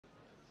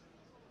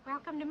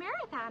Welcome to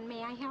Marathon.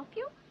 May I help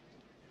you?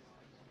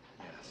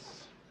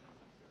 Yes.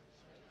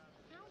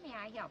 How may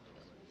I help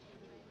you?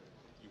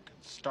 You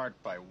can start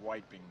by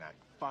wiping that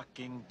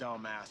fucking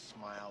dumbass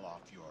smile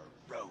off your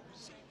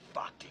rosy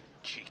fucking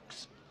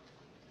cheeks.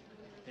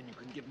 Then you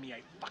can give me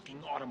a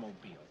fucking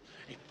automobile.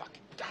 A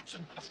fucking Datsun,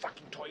 a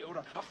fucking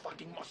Toyota, a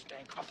fucking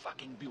Mustang, a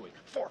fucking Buick.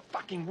 4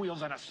 fucking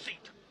wheels and a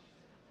seat.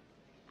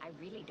 I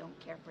really don't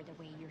care for the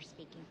way you're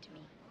speaking to me.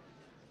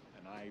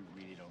 And I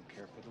really don't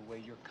care for the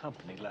way your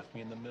company left me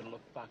in the middle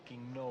of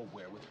fucking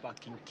nowhere with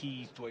fucking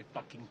keys to a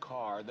fucking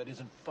car that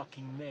isn't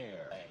fucking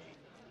there. Hey,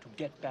 to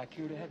get back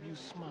here to have you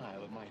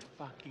smile in my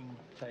fucking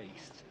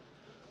face.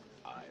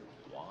 I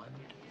want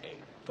a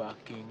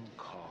fucking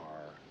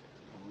car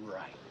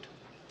right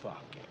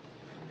fucking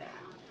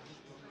now.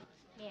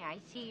 May I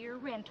see your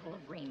rental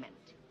agreement?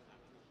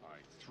 I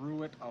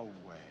threw it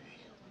away.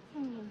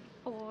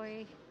 Oh,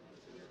 boy.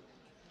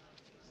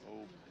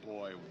 Oh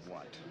boy,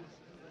 what?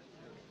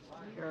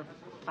 You're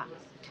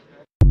fucked.